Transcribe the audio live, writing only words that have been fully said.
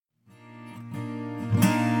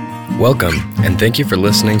Welcome, and thank you for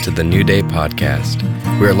listening to the New Day podcast.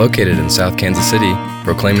 We are located in South Kansas City,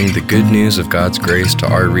 proclaiming the good news of God's grace to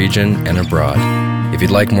our region and abroad. If you'd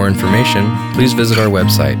like more information, please visit our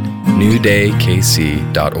website,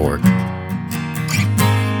 newdaykc.org.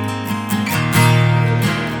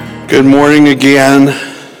 Good morning again.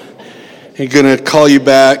 I'm going to call you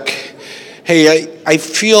back. Hey, I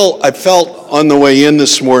felt on the way in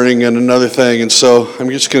this morning and another thing, and so I'm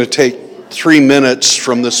just going to take 3 minutes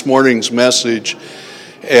from this morning's message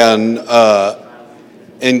and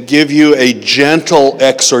give you a gentle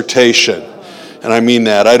exhortation. And I mean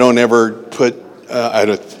that. I don't ever put,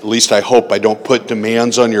 at least I hope I don't put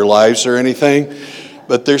demands on your lives or anything.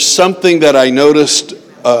 But there's something that I noticed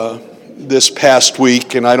this past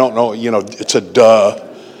week, and I don't know, it's a duh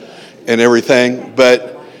and everything, but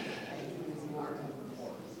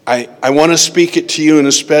I want to speak it to you, and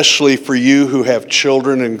especially for you who have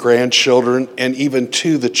children and grandchildren, and even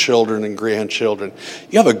to the children and grandchildren.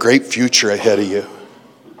 You have a great future ahead of you.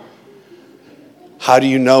 How do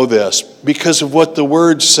you know this? Because of what the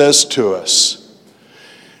Word says to us.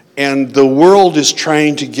 And the world is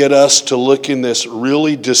trying to get us to look in this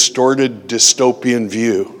really distorted dystopian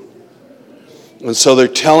view. And so they're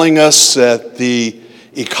telling us that the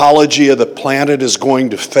ecology of the planet is going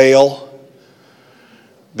to fail,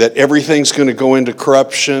 that everything's going to go into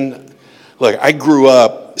corruption. Look, I grew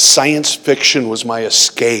up, science fiction was my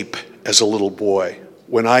escape as a little boy.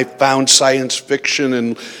 When I found science fiction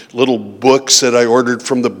in little books that I ordered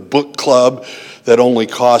from the book club that only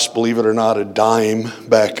cost, believe it or not, a dime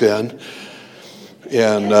back then.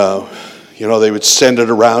 And, they would send it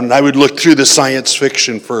around, and I would look through the science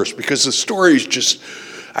fiction first because the stories just,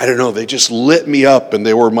 they just lit me up, and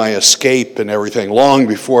they were my escape and everything long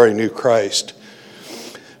before I knew Christ.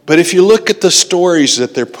 But if you look at the stories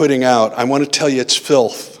that they're putting out, I want to tell you it's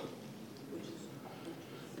filth.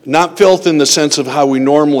 Not filth in the sense of how we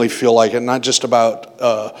normally feel like it, not just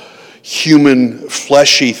about human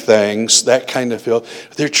fleshy things, that kind of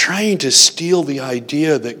filth. They're trying to steal the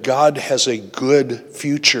idea that God has a good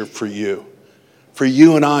future for you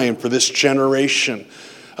and I, and for this generation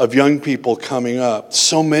of young people coming up.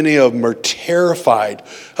 So many of them are terrified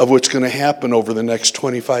of what's going to happen over the next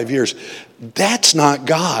 25 years. That's not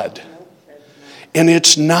God. And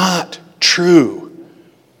it's not true.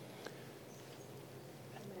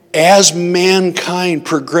 As mankind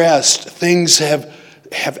progressed, things have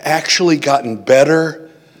actually gotten better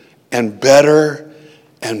and better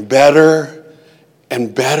and better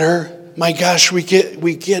and better. My gosh, we get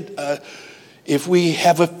if we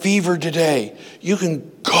have a fever today, you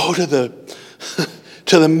can go to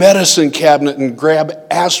the medicine cabinet and grab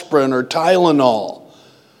aspirin or Tylenol.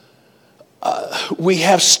 We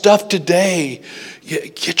have stuff today.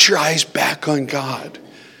 Get your eyes back on God.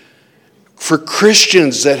 For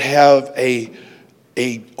Christians that have a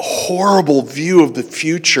horrible view of the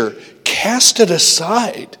future, cast it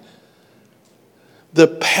aside. The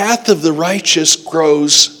path of the righteous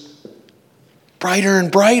grows brighter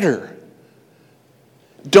and brighter.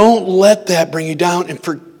 Don't let that bring you down. And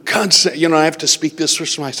for God's sake, I have to speak this for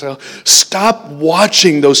myself. Stop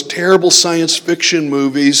watching those terrible science fiction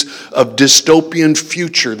movies of dystopian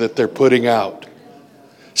future that they're putting out.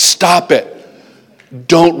 Stop it.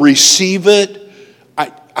 Don't receive it.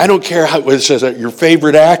 I don't care how it says your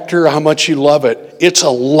favorite actor, how much you love it. It's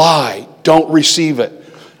a lie. Don't receive it.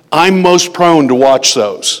 I'm most prone to watch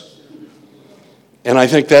those. And I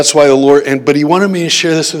think that's why the Lord, but he wanted me to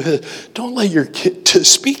share this with you. Don't let your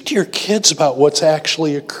speak to your kids about what's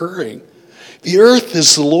actually occurring. The earth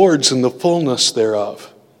is the Lord's and the fullness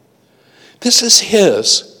thereof. This is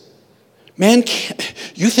his.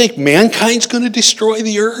 You think mankind's going to destroy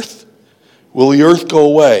the earth? Will the earth go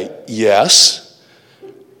away? Yes.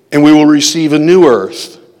 And we will receive a new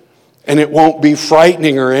earth. And it won't be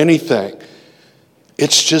frightening or anything.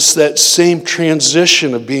 It's just that same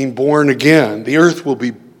transition of being born again. The earth will be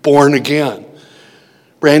born again.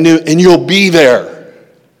 Brand new, and you'll be there.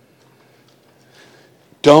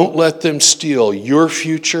 Don't let them steal your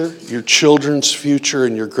future, your children's future,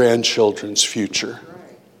 and your grandchildren's future.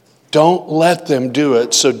 Don't let them do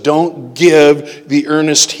it, so don't give the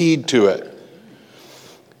earnest heed to it.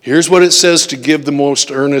 Here's what it says to give the most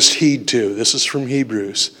earnest heed to. This is from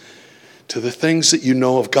Hebrews. To the things that you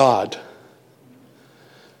know of God.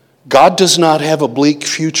 God does not have a bleak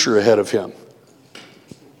future ahead of him.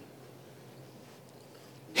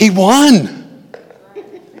 He won.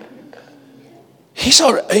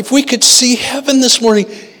 If we could see heaven this morning,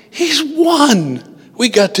 he's won. We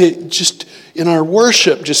got to just, in our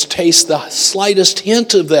worship, just taste the slightest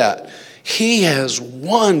hint of that. He has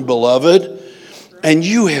won, beloved. And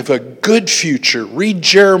you have a good future. Read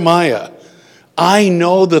Jeremiah. I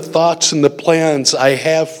know the thoughts and the plans I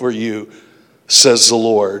have for you, says the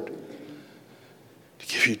Lord. To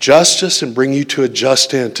give you justice and bring you to a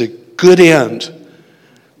just end, to good end.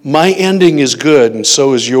 My ending is good, and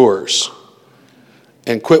so is yours.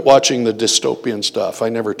 And quit watching the dystopian stuff. I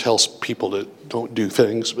never tell people to don't do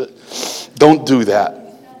things, but don't do that.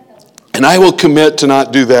 And I will commit to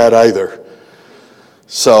not do that either.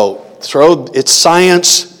 So it's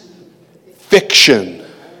science fiction.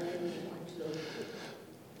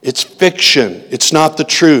 It's fiction. It's not the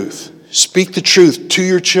truth. Speak the truth to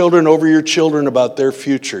your children, over your children, about their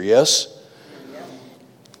future. Yes?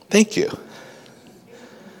 Thank you.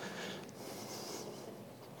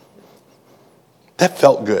 That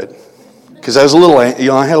felt good. Because I was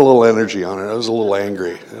I had a little energy on it. I was a little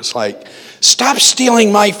angry. It's like, stop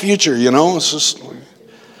stealing my future, It's just, do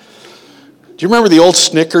you remember the old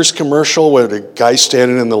Snickers commercial where the guy's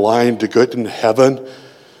standing in the line to get into heaven,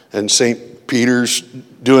 and St. Peter's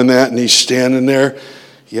doing that, and he's standing there,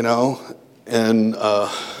 and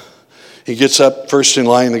he gets up first in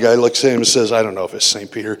line. The guy looks at him and says, I don't know if it's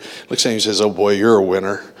St. Peter. Looks at him and says, oh boy, you're a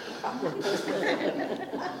winner.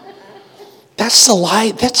 That's the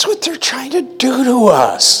lie. That's what they're trying to do to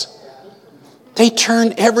us. They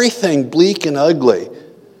turn everything bleak and ugly.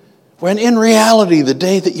 When in reality, the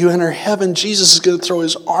day that you enter heaven, Jesus is going to throw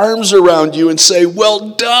his arms around you and say,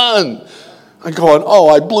 well done. I'm going, oh,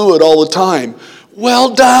 I blew it all the time.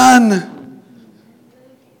 Well done.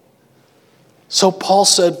 So Paul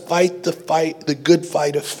said, fight, the good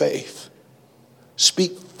fight of faith.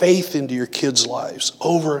 Speak faith into your kids' lives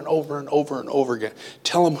over and over and over and over again.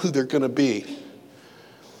 Tell them who they're going to be.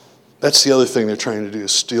 That's the other thing they're trying to do,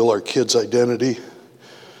 is steal our kids' identity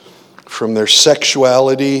from their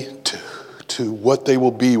sexuality to what they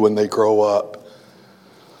will be when they grow up.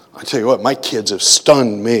 I tell you what, my kids have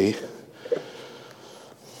stunned me.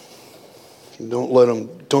 Don't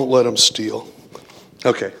let them steal.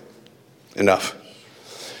 Okay, enough.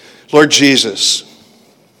 Lord Jesus,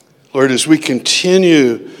 Lord, as we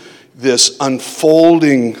continue this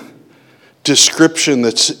unfolding description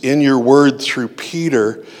that's in your word through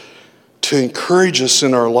Peter to encourage us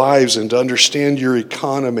in our lives and to understand your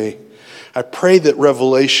economy, I pray that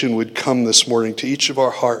revelation would come this morning to each of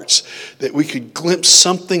our hearts, that we could glimpse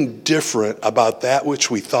something different about that which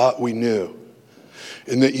we thought we knew,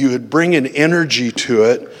 and that you would bring an energy to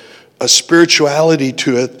it, a spirituality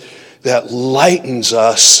to it that lightens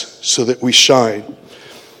us so that we shine.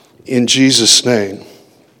 In Jesus' name.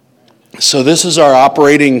 So this is our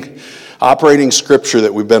operating scripture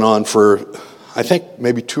that we've been on for, I think,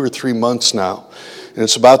 maybe 2 or 3 months now. And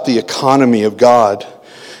it's about the economy of God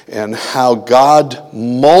and how God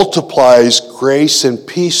multiplies grace and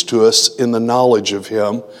peace to us in the knowledge of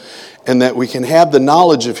him, and that we can have the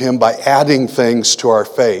knowledge of him by adding things to our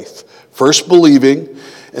faith. First believing,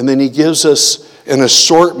 and then he gives us an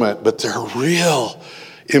assortment, but they're real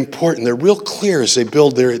important. They're real clear as they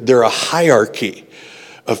build they're a hierarchy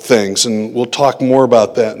of things, and we'll talk more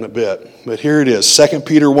about that in a bit. But here it is, 2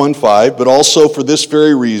 Peter 1:5, but also for this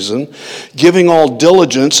very reason, giving all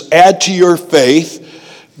diligence, add to your faith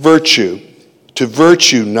virtue, to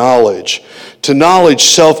virtue knowledge, to knowledge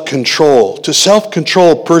self-control, to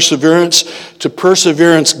self-control perseverance, to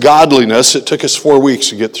perseverance godliness. It took us 4 weeks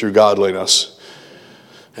to get through godliness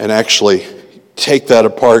and actually take that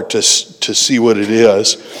apart to see what it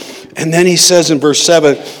is. And then he says in verse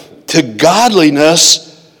 7, to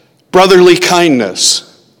godliness, brotherly kindness.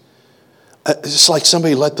 It's like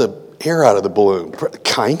somebody let the air out of the balloon.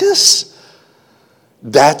 Kindness?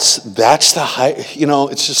 That's the high,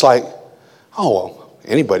 it's just like, oh, well,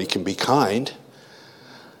 anybody can be kind.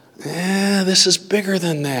 This is bigger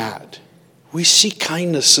than that. We see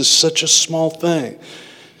kindness as such a small thing.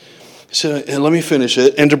 So, and let me finish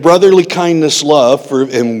it. And to brotherly kindness, love,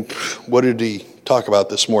 and what did he talk about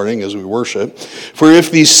this morning as we worship? For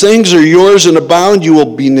if these things are yours and abound, you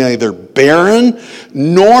will be neither barren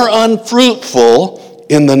nor unfruitful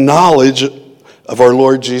in the knowledge of our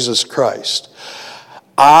Lord Jesus Christ.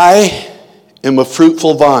 I am a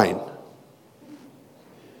fruitful vine.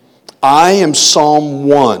 I am Psalm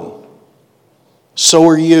 1. So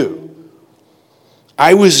are you.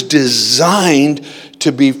 I was designed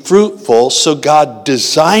to be fruitful, so God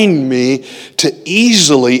designed me to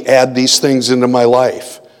easily add these things into my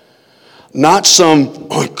life. Not some,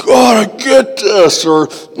 oh God, I get this, or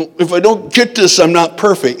if I don't get this, I'm not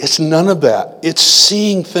perfect. It's none of that. It's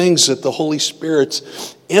seeing things that the Holy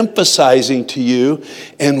Spirit's emphasizing to you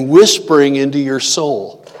and whispering into your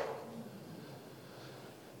soul.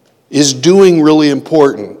 Is doing really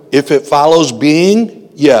important? If it follows being,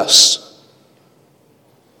 yes.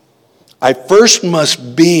 I first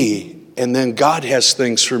must be, and then God has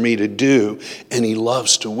things for me to do, and he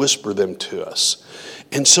loves to whisper them to us.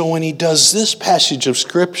 And so when he does this passage of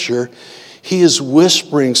Scripture, he is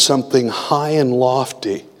whispering something high and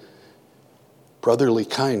lofty. Brotherly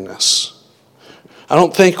kindness. I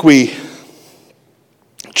don't think we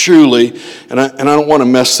truly, and I don't want to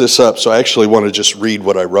mess this up, so I actually want to just read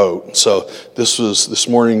what I wrote. So this was this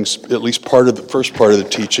morning's, at least part of the first part of the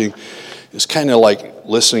teaching, is kind of like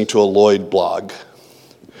listening to a Lloyd blog.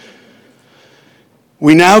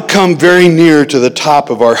 We now come very near to the top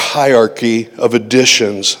of our hierarchy of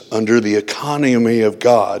additions under the economy of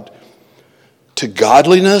God. To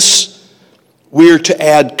godliness, we are to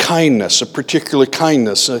add kindness, a particular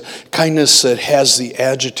kindness, a kindness that has the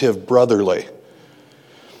adjective brotherly.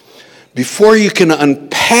 Before you can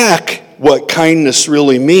unpack what kindness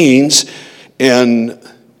really means and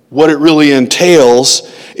what it really entails,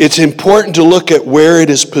 it's important to look at where it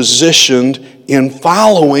is positioned in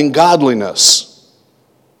following godliness.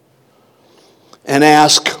 And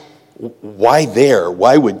ask, why there?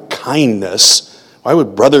 Why would kindness, why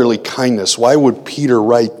would brotherly kindness, why would Peter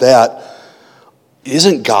write that?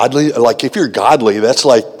 Isn't godly, like if you're godly, that's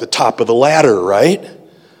like the top of the ladder, right?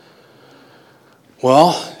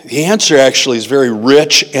 Well, the answer actually is very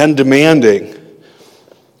rich and demanding.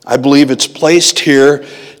 I believe it's placed here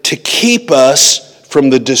to keep us from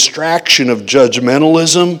the distraction of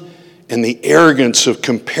judgmentalism and the arrogance of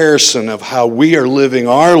comparison of how we are living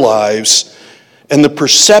our lives and the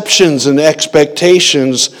perceptions and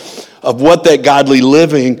expectations of what that godly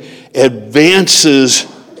living advances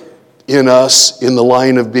in us in the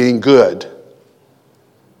line of being good.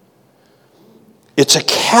 It's a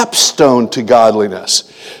capstone to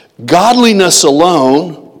godliness. Godliness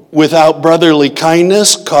alone, without brotherly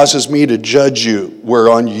kindness, causes me to judge you,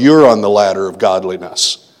 where you're on the ladder of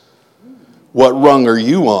godliness. What rung are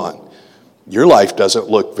you on? Your life doesn't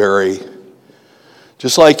look very...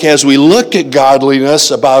 Just like as we look at godliness,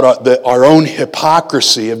 about our own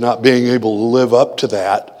hypocrisy of not being able to live up to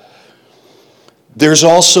that, there's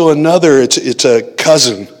also another, it's a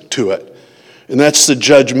cousin to it. And that's the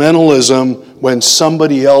judgmentalism when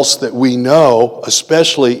somebody else that we know,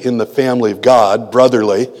 especially in the family of God,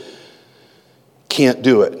 brotherly, can't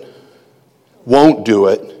do it, won't do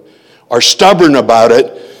it, are stubborn about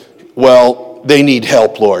it. Well, they need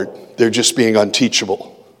help, Lord. They're just being unteachable.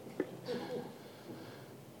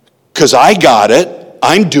 Because I got it,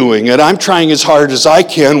 I'm doing it, I'm trying as hard as I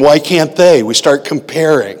can, why can't they? We start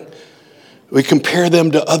comparing. We compare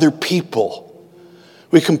them to other people.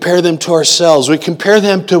 We compare them to ourselves. We compare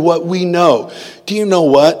them to what we know. Do you know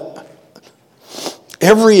what?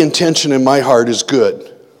 Every intention in my heart is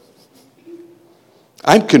good.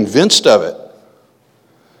 I'm convinced of it.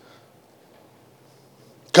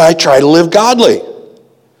 I try to live godly.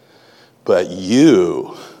 But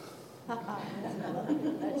you...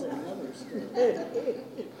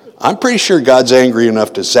 I'm pretty sure God's angry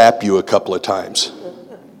enough to zap you a couple of times.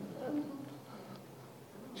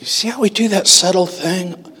 You see how we do that subtle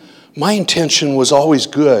thing? My intention was always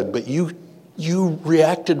good, but you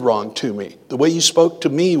reacted wrong to me. The way you spoke to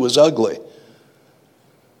me was ugly.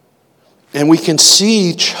 And we can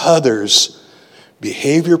see each other's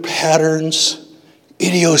behavior patterns,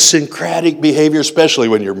 idiosyncratic behavior, especially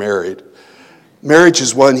when you're married. Marriage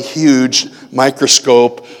is one huge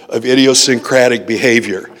microscope of idiosyncratic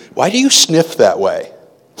behavior. Why do you sniff that way?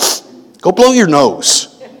 Go blow your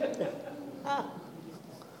nose.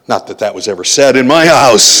 Not that that was ever said in my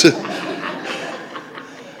house.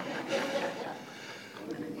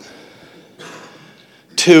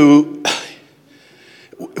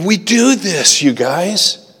 We do this, you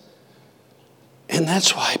guys. And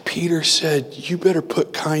that's why Peter said, you better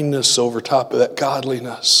put kindness over top of that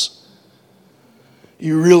godliness.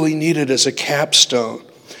 You really need it as a capstone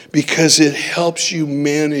because it helps you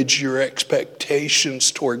manage your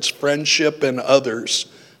expectations towards friendship and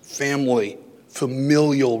others, family,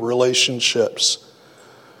 familial relationships.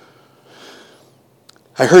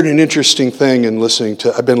 I heard an interesting thing in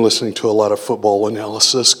I've been listening to a lot of football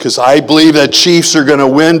analysis because I believe that Chiefs are going to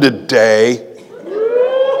win today.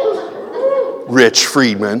 Rich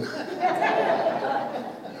Friedman.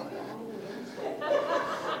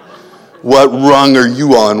 What rung are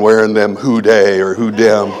you on wearing them who day or who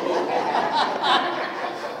dem?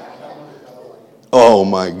 Oh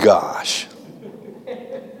my gosh.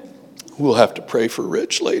 We'll have to pray for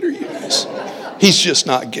Rich later, you guys. He's just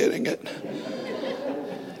not getting it.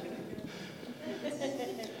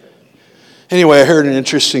 Anyway, I heard an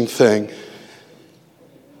interesting thing.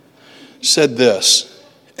 It said this: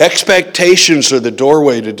 expectations are the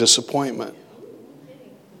doorway to disappointment.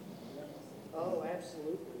 Oh,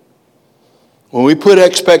 absolutely. when we put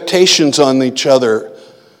expectations on each other,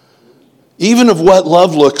 even of what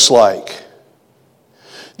love looks like,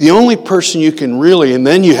 the only person you can really, and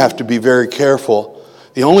then you have to be very careful,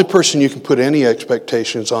 the only person you can put any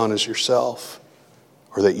expectations on is yourself,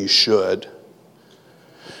 or that you should.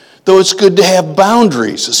 Though it's good to have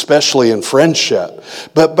boundaries, especially in friendship.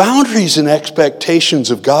 But boundaries and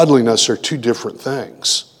expectations of godliness are two different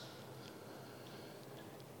things.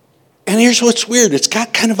 And here's what's weird. It's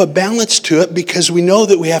got kind of a balance to it because we know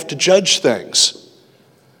that we have to judge things.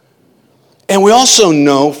 And we also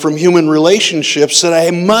know from human relationships that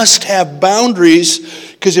I must have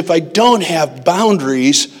boundaries, because if I don't have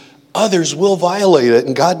boundaries, others will violate it.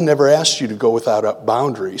 And God never asked you to go without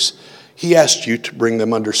boundaries. He asked you to bring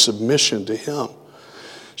them under submission to Him.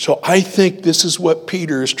 So I think this is what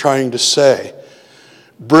Peter is trying to say.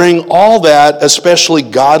 Bring all that, especially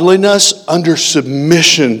godliness, under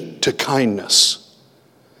submission to kindness.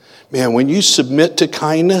 Man, when you submit to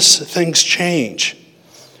kindness, things change.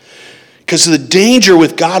 Because the danger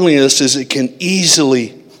with godliness is it can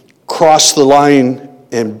easily cross the line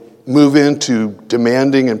and move into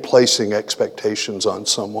demanding and placing expectations on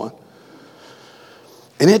someone.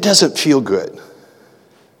 And it doesn't feel good.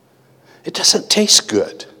 It doesn't taste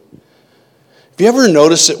good. Have you ever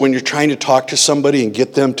noticed that when you're trying to talk to somebody and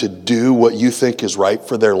get them to do what you think is right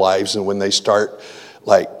for their lives, and when they start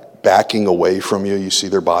like backing away from you, you see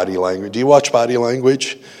their body language? Do you watch body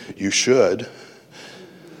language? You should.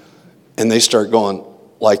 And they start going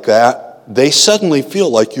like that, they suddenly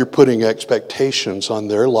feel like you're putting expectations on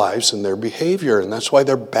their lives and their behavior, and that's why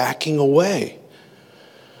they're backing away.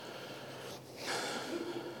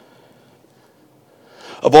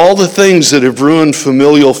 Of all the things that have ruined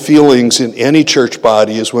familial feelings in any church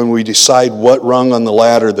body is when we decide what rung on the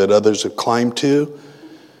ladder that others have climbed to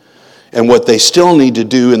and what they still need to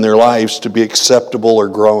do in their lives to be acceptable or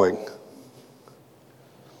growing.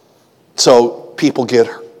 So people get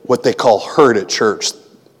what they call hurt at church.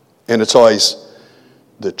 And it's always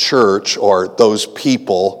the church or those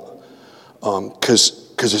people,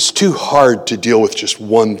 because it's too hard to deal with just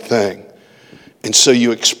one thing. And so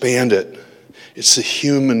you expand it. It's the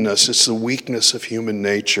humanness, it's the weakness of human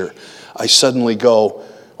nature. I suddenly go,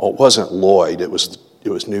 well, it wasn't Lloyd, it was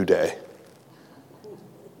New Day.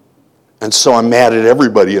 And so I'm mad at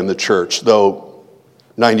everybody in the church, though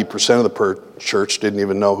 90% of the church didn't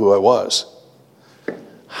even know who I was.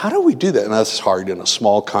 How do we do that? And that's hard in a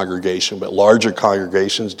small congregation, but larger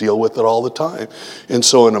congregations deal with it all the time. And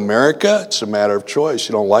so in America, it's a matter of choice.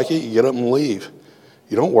 You don't like it, you get up and leave.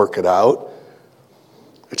 You don't work it out.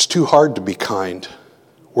 It's too hard to be kind.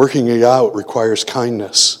 Working it out requires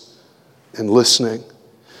kindness and listening.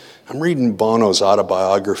 I'm reading Bono's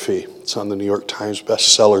autobiography. It's on the New York Times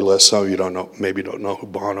bestseller list. Some of you maybe don't know who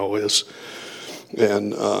Bono is.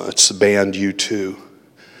 And it's the band U2.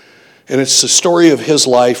 And it's the story of his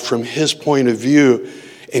life from his point of view.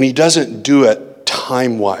 And he doesn't do it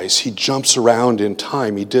time-wise. He jumps around in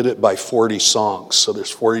time. He did it by 40 songs. So there's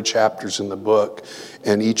 40 chapters in the book.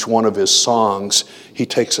 And each one of his songs, he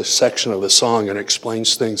takes a section of the song and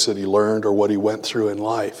explains things that he learned or what he went through in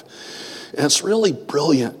life. And it's really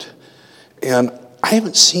brilliant. And I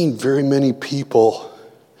haven't seen very many people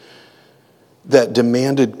that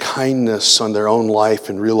demanded kindness on their own life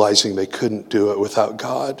and realizing they couldn't do it without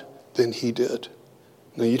God than he did.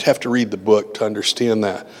 Now, you'd have to read the book to understand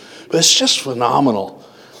that. But it's just phenomenal.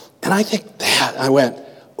 And I think I went,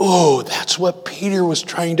 oh, that's what Peter was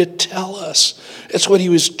trying to tell us. It's what he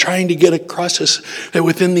was trying to get across us, that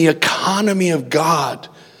within the economy of God,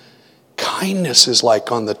 kindness is like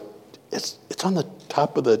it's on the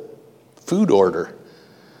top of the food order.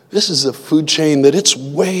 This is a food chain that it's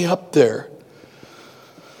way up there.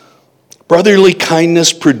 Brotherly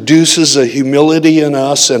kindness produces a humility in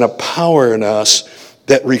us and a power in us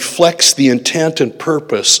that reflects the intent and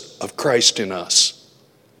purpose of Christ in us.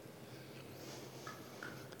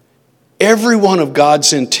 Every one of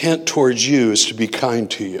God's intent towards you is to be kind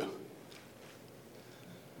to you.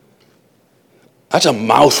 That's a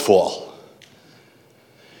mouthful.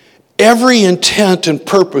 Every intent and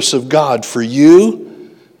purpose of God for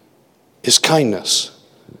you is kindness.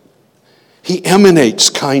 He emanates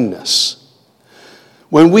kindness.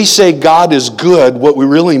 When we say God is good, what we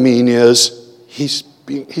really mean is He's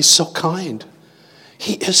so kind.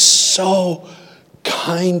 He is so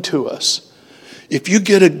kind to us. If you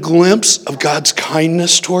get a glimpse of God's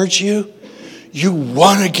kindness towards you, you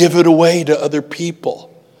want to give it away to other people.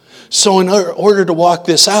 So in order to walk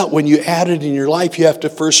this out, when you add it in your life, you have to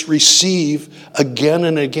first receive again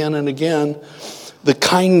and again and again the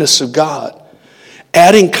kindness of God.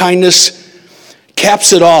 Adding kindness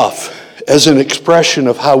caps it off as an expression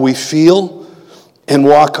of how we feel, and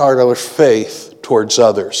walk out our faith towards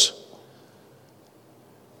others.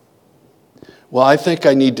 Well, I think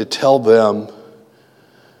I need to tell them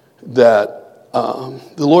that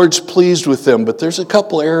the Lord's pleased with them, but there's a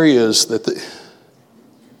couple areas that's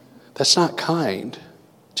not kind.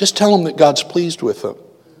 Just tell them that God's pleased with them.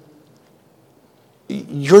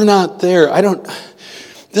 You're not there.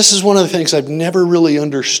 This is one of the things I've never really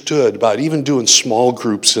understood about even doing small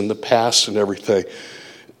groups in the past and everything.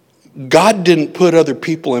 God didn't put other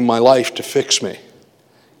people in my life to fix me.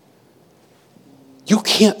 You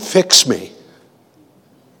can't fix me.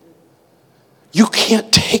 You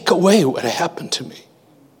can't take away what happened to me.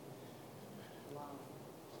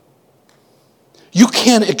 You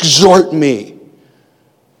can't exhort me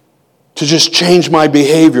to just change my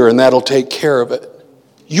behavior and that'll take care of it.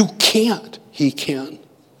 You can't. He can.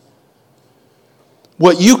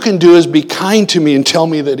 What you can do is be kind to me and tell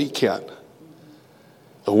me that he can.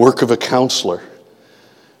 The work of a counselor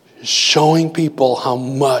is showing people how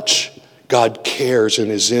much God cares and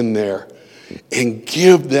is in there, and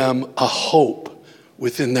give them a hope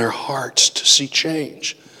within their hearts to see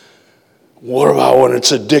change. What about when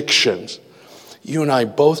it's addictions? You and I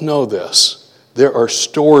both know this. There are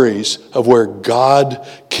stories of where God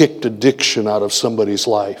kicked addiction out of somebody's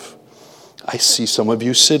life. I see some of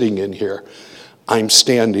you sitting in here. I'm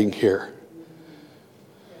standing here.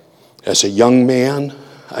 As a young man,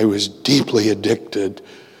 I was deeply addicted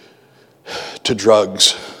to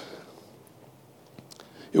drugs.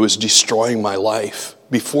 It was destroying my life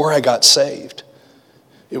before I got saved.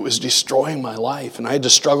 It was destroying my life, and I had to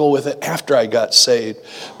struggle with it after I got saved.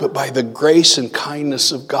 But by the grace and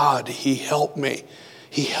kindness of God, he helped me.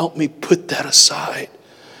 He helped me put that aside.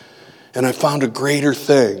 And I found a greater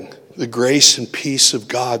thing, the grace and peace of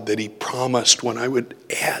God that he promised when I would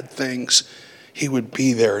add things, he would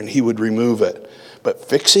be there and he would remove it. But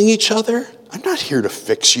fixing each other, I'm not here to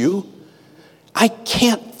fix you. I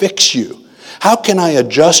can't fix you. How can I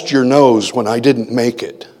adjust your nose when I didn't make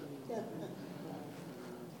it?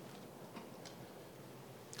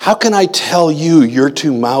 How can I tell you you're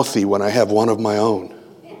too mouthy when I have one of my own?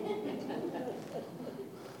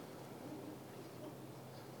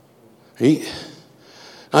 I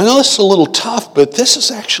know this is a little tough, but this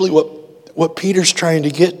is actually what Peter's trying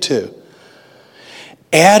to get to.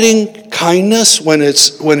 Adding kindness when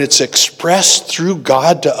it's expressed through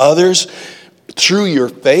God to others, through your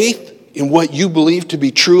faith in what you believe to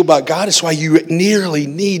be true about God, is why you nearly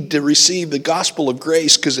need to receive the gospel of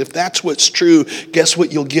grace, because if that's what's true, guess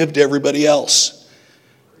what you'll give to everybody else?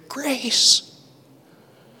 Grace.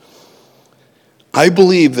 I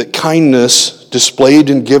believe that kindness displayed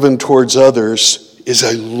and given towards others is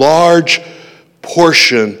a large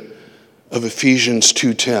portion of Ephesians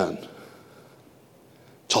 2:10.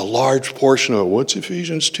 It's a large portion of it. What's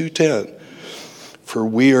Ephesians 2:10? For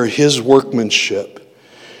we are his workmanship,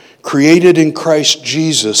 created in Christ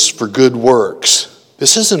Jesus for good works.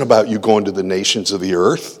 This isn't about you going to the nations of the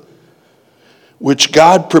earth, which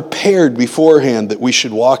God prepared beforehand that we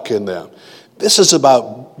should walk in them. This is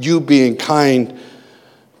about you being kind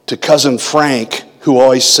to Cousin Frank, who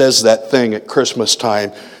always says that thing at Christmas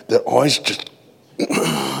time that always just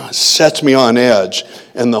sets me on edge,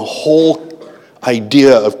 and the whole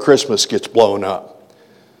idea of Christmas gets blown up.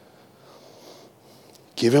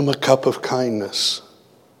 Give him a cup of kindness.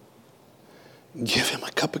 Give him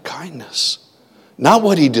a cup of kindness. Not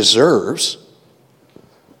what he deserves.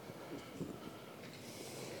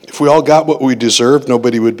 If we all got what we deserved,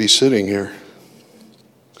 nobody would be sitting here.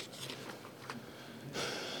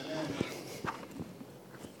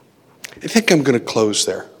 I think I'm going to close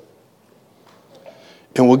there.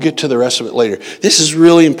 And we'll get to the rest of it later. This is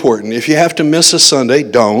really important. If you have to miss a Sunday,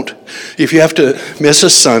 don't. If you have to miss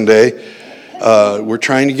a Sunday, we're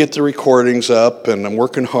trying to get the recordings up, and I'm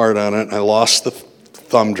working hard on it. I lost the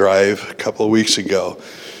thumb drive a couple of weeks ago.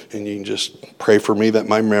 And you can just pray for me that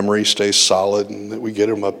my memory stays solid and that we get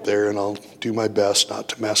them up there, and I'll do my best not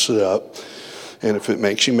to mess it up. And if it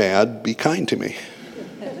makes you mad, be kind to me.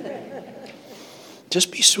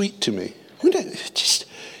 Just be sweet to me.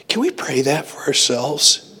 Can we pray that for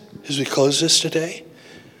ourselves as we close this today?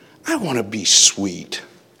 I want to be sweet.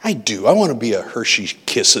 I do. I want to be a Hershey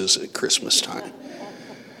Kisses at Christmas time.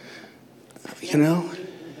 You know?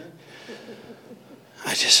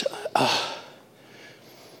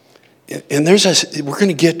 And we're going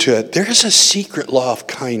to get to it. There's a secret law of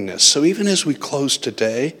kindness. So even as we close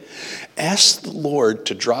today, ask the Lord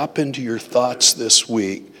to drop into your thoughts this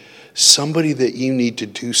week somebody that you need to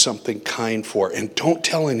do something kind for. And don't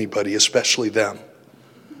tell anybody, especially them.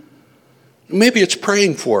 Maybe it's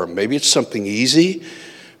praying for them. Maybe it's something easy.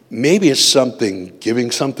 Maybe it's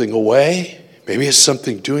giving something away. Maybe it's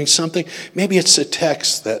something doing something. Maybe it's a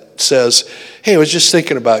text that says, hey, I was just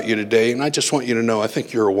thinking about you today, and I just want you to know I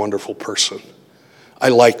think you're a wonderful person. I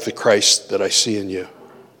like the Christ that I see in you.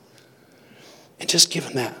 And just give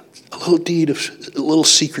him that, a little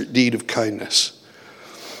secret deed of kindness.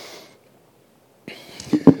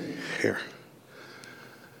 Here.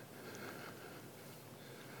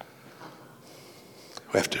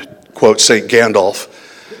 I have to quote St. Gandalf.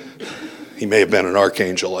 He may have been an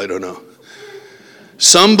archangel, I don't know.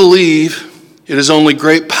 Some believe it is only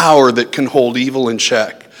great power that can hold evil in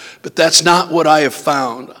check, but that's not what I have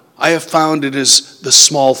found. I have found it is the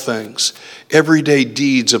small things, everyday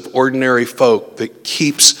deeds of ordinary folk that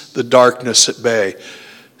keeps the darkness at bay.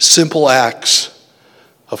 Simple acts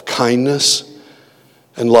of kindness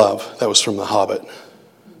and love. That was from The Hobbit,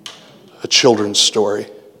 a children's story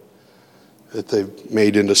that they've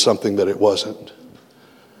made into something that it wasn't.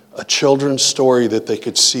 A children's story that they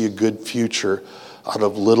could see a good future out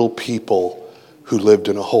of little people who lived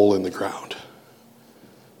in a hole in the ground.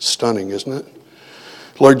 Stunning, isn't it?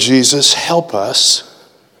 Lord Jesus, help us.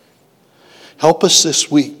 Help us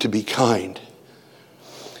this week to be kind.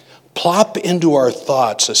 Plop into our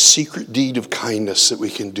thoughts a secret deed of kindness that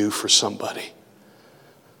we can do for somebody.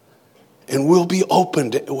 And we'll be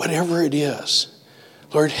open to whatever it is.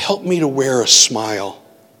 Lord, help me to wear a smile.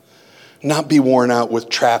 Not be worn out with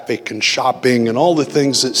traffic and shopping and all the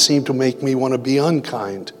things that seem to make me want to be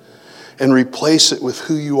unkind, and replace it with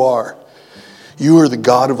who you are. You are the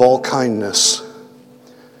God of all kindness.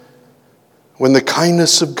 When the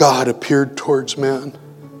kindness of God appeared towards man,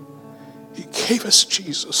 he gave us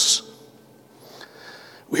Jesus.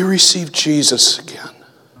 We receive Jesus again.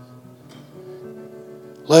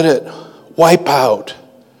 Let it wipe out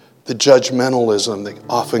the judgmentalism that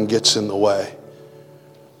often gets in the way.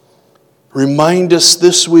 Remind us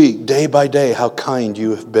this week, day by day, how kind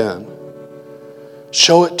you have been.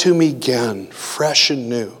 Show it to me again, fresh and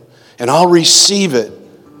new. And I'll receive it.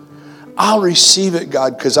 I'll receive it,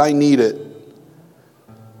 God, because I need it.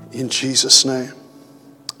 In Jesus' name.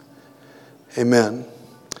 Amen.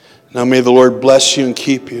 Now may the Lord bless you and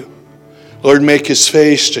keep you. Lord, make his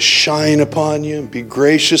face to shine upon you and be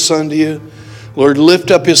gracious unto you. Lord, lift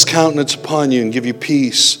up his countenance upon you and give you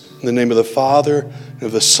peace. In the name of the Father, and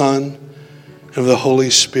of the Son, and of the Holy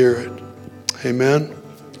Spirit. Amen.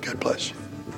 God bless you.